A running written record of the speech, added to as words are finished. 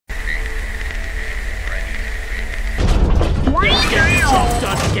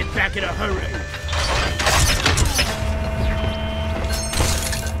got to get back in a hurry.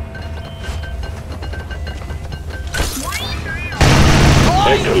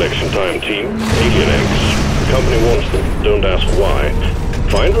 Egg collection time, team. Alien eggs. The company wants them. Don't ask why.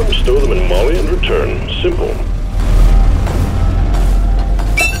 Find them, store them in Molly, and return. Simple.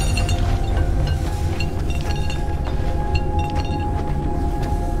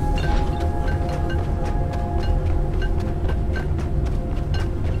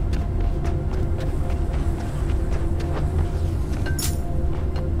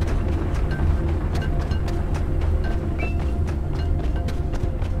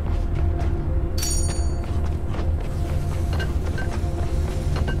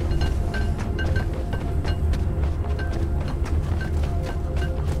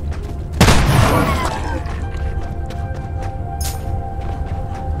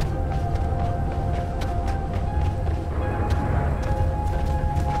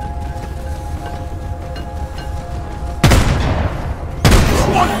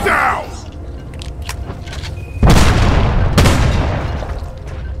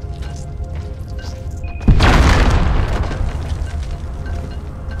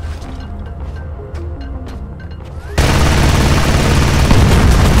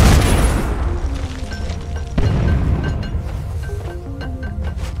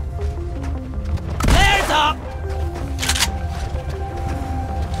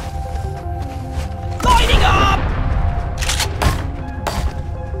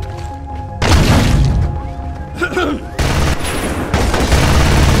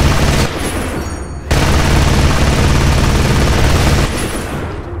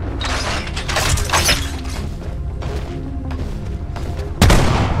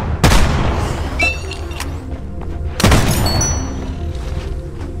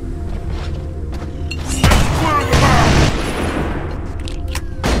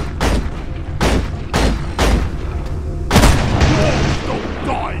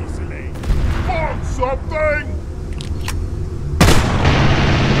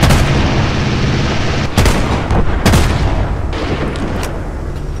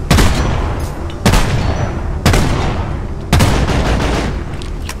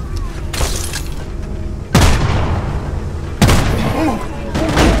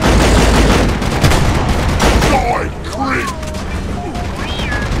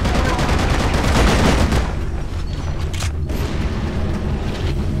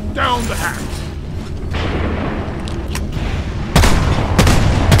 Down the hatch!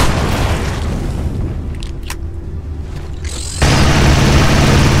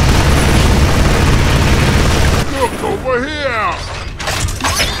 Look over here!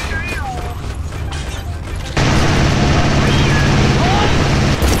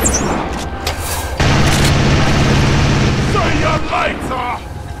 See you later!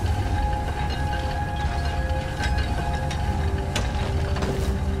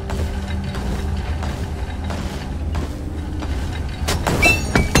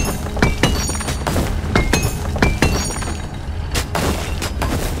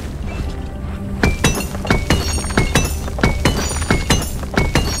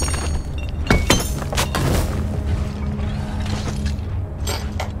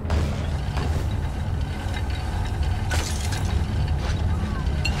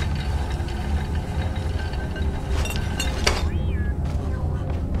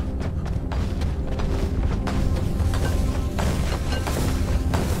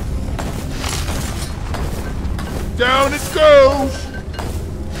 Down it goes!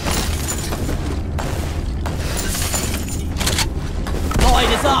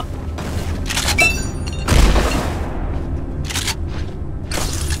 Line is up!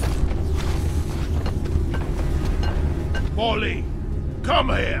 Molly, come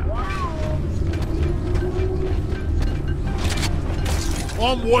here!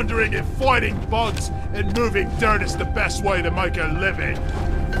 I'm wondering if fighting bugs and moving dirt is the best way to make a living.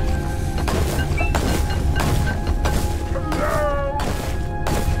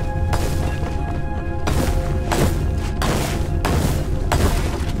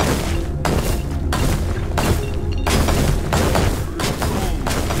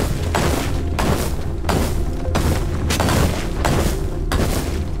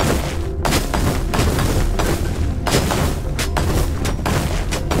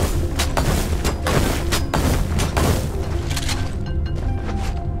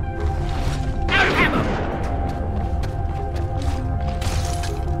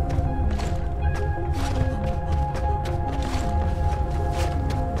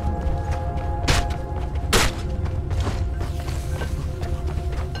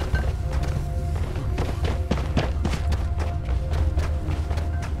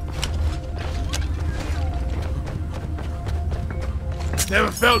 Never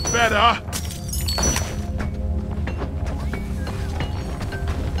felt better.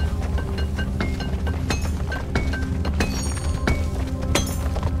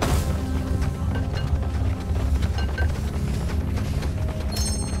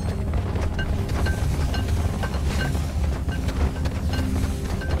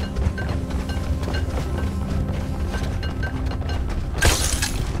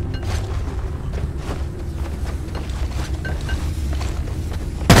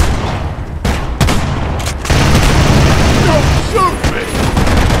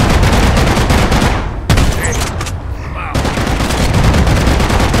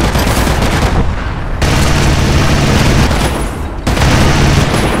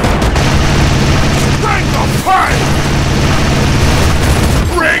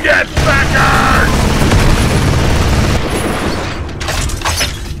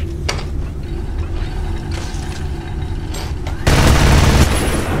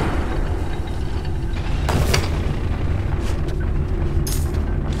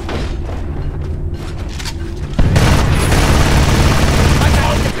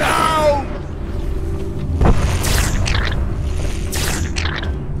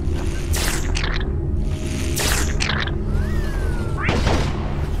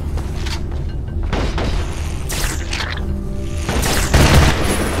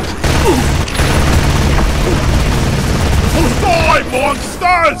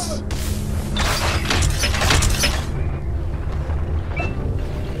 Monsters!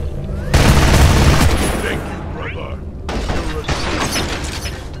 Thank you, brother.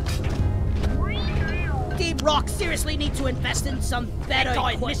 Deep Rock seriously need to invest in some better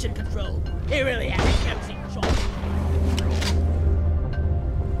mission control. He really has empty control.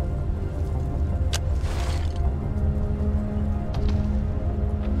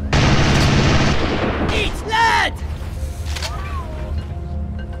 Eat lead!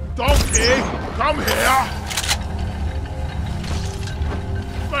 Donkey, come here!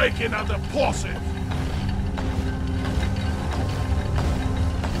 Making a deposit!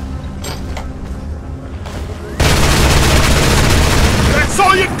 That's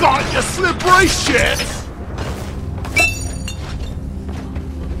all you got, you slippery shit!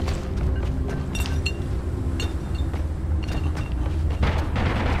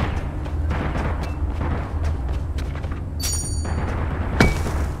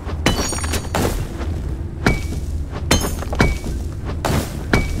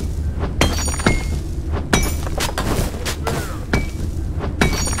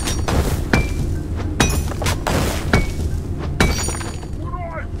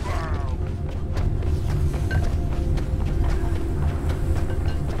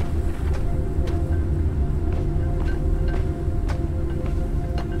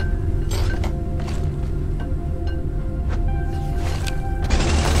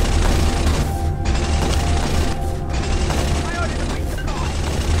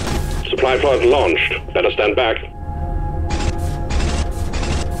 Supply pod launched. Better stand back.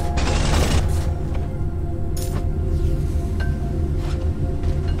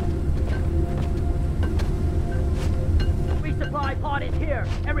 Resupply pod is here.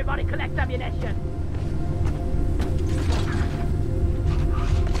 Everybody collect ammunition.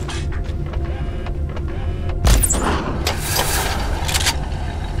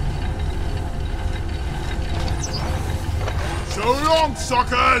 So long,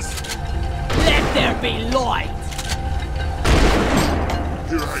 suckers! Let there be light!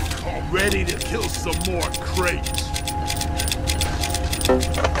 Here I come, ready to kill some more crates.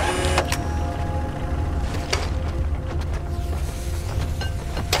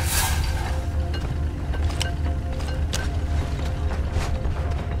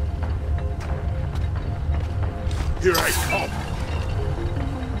 Here I come.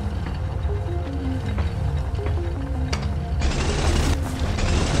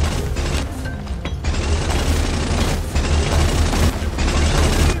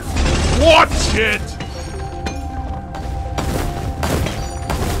 Watch it!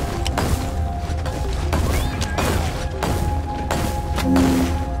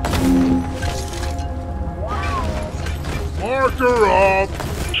 Marker up!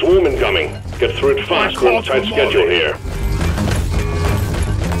 Swarm incoming. Get through it fast. We're on a tight schedule here.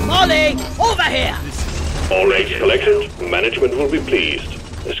 Molly, over here! All raids collected. Management will be pleased.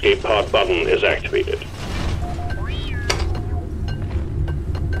 Escape pod button is activated.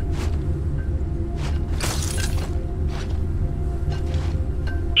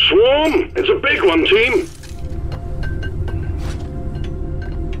 Swarm! It's a big one, team!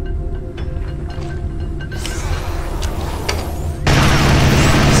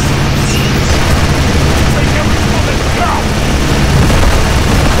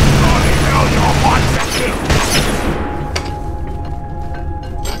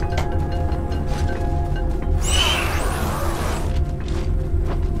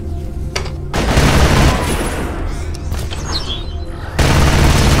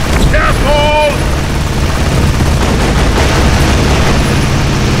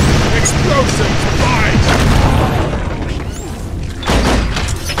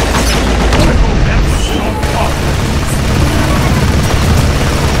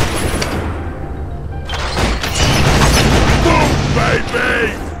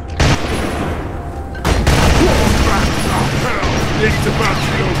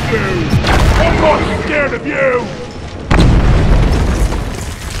 I'm not scared of you!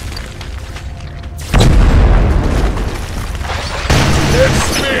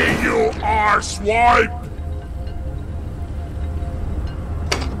 It's me, you arswipe!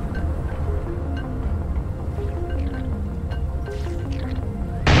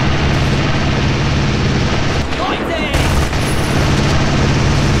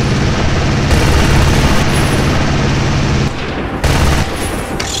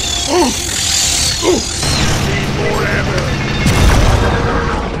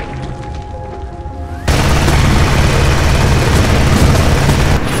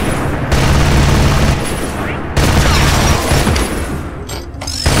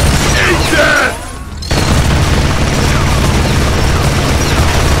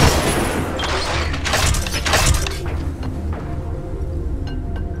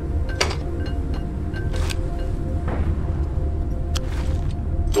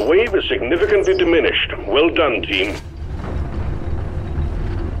 The wave is significantly diminished. Well done, team.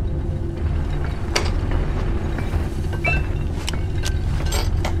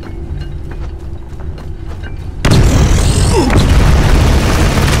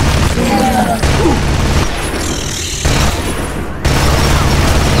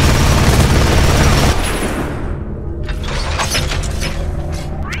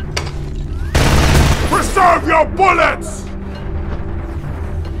 Preserve your bullets!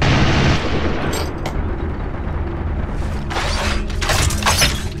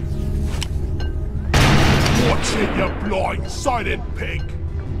 Watching you blind-sided pig!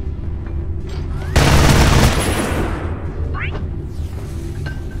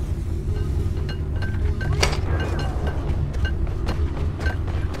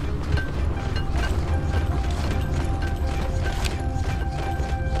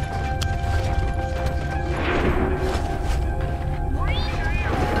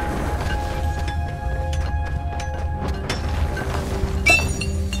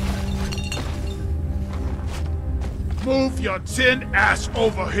 Move your tin ass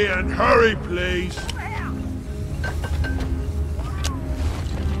over here and hurry, please!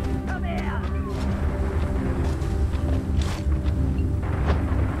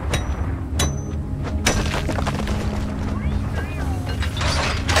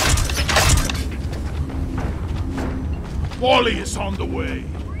 Wally is on the way.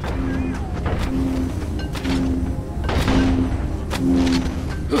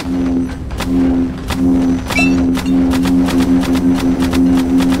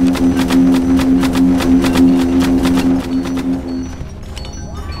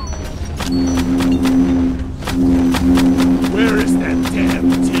 Where is that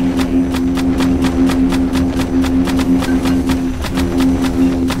damn tin?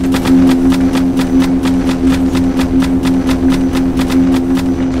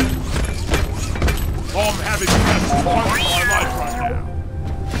 Oh, I'm having the best time of my life right now.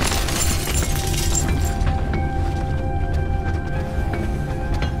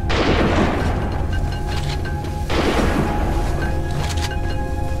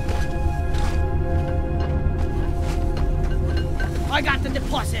 I got the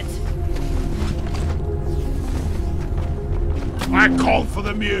deposit. I called for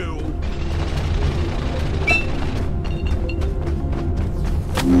the mule.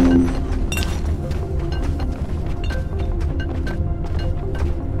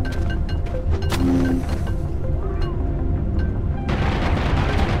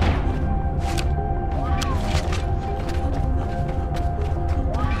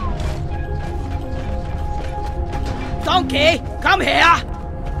 Donkey, come here!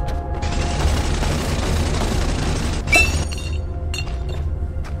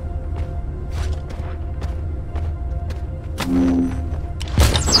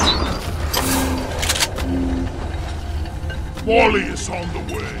 Wally is on the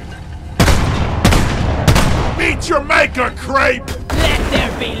way. Meet your maker, creep! Let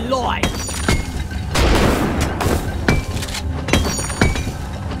there be light!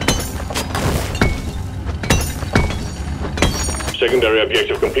 Secondary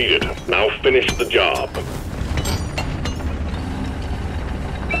objective completed. Now finish the job.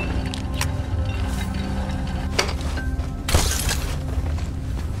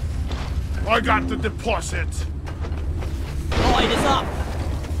 I got the deposit. Light is up.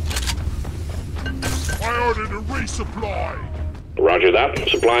 I ordered a resupply. Roger that.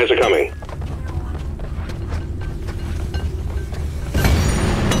 Supplies are coming.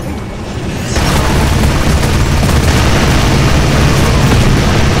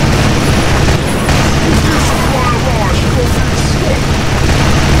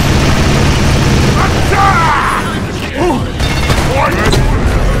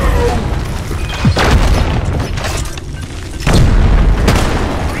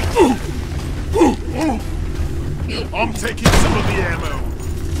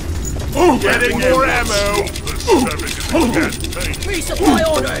 Getting more ammo! Resupply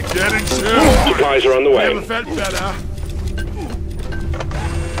ordered! Getting some! Supplies are on the Never way. felt better!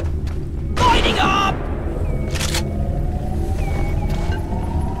 Lighting up!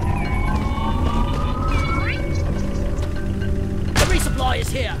 The resupply is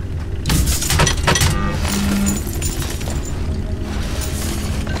here!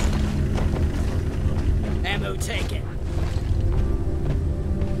 Ammo taken.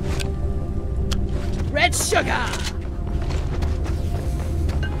 Red sugar!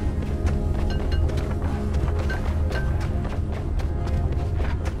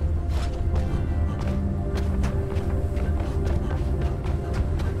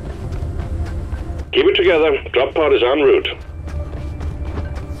 Keep it together. Drop pod is en route.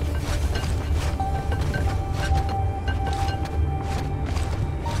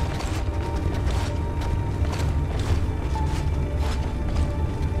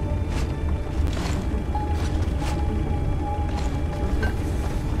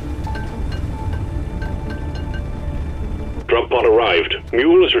 Drop pod arrived.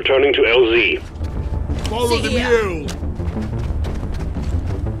 Mule is returning to LZ. Follow the mule!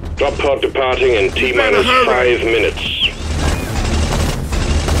 Drop pod departing in T-minus 5 minutes.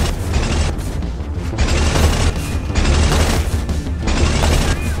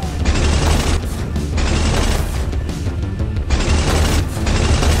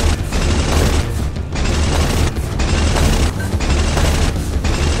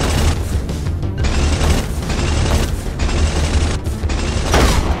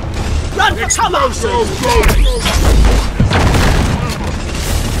 Run for cover!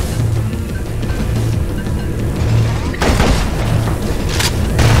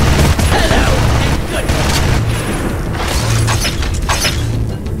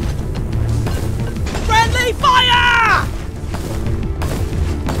 Friendly fire!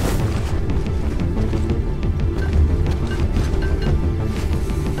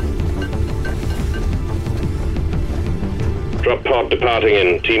 Drop pod departing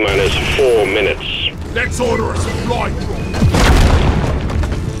in T-minus 4 minutes. Let's order a supply drop!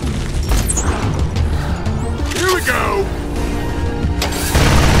 Here we go!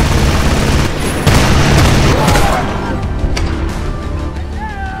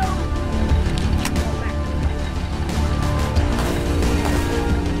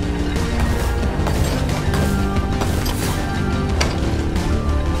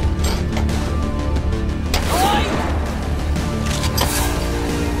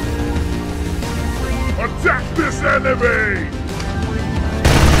 Attack this enemy!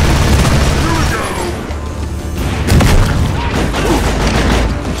 Here we go!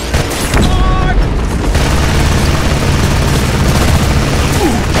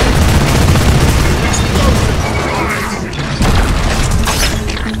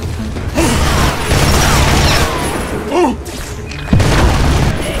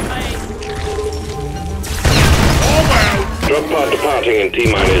 Drop pod departing in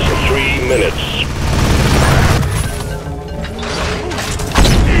T-minus 3 minutes.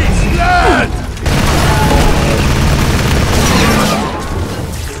 Lad!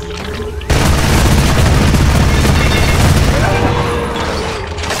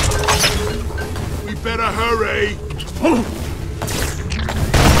 We better hurry!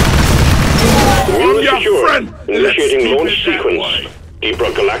 Mule is your secured. friend. Initiating Let's launch keep it that sequence. way. Deep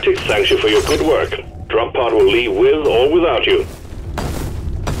Rock Galactic thanks you for your good work. Drop pod will leave with or without you.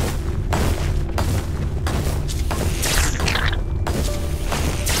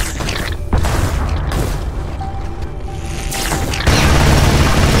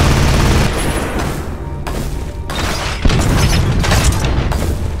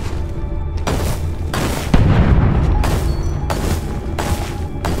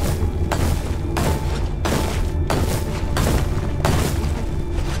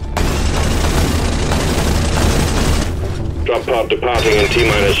 Drop pod departing in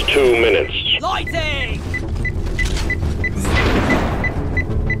T-minus 2 minutes. Lighting!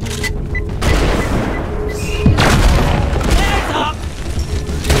 Hands up!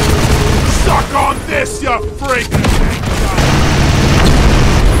 Suck on this, you freak!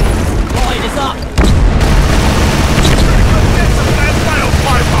 Light is up! Get some of that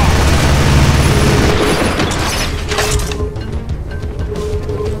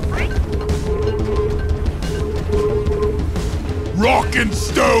Rock and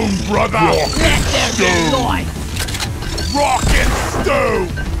stone, brother! Let there be light! Rock and stone!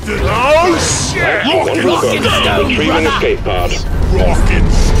 Oh shit! Rock and Rock and stone! stone, Retrieving brother! escape pod. Rock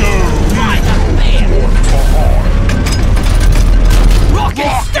and stone! Right up there! Rock and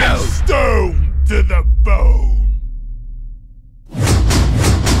Rock and stone! stone to the bone!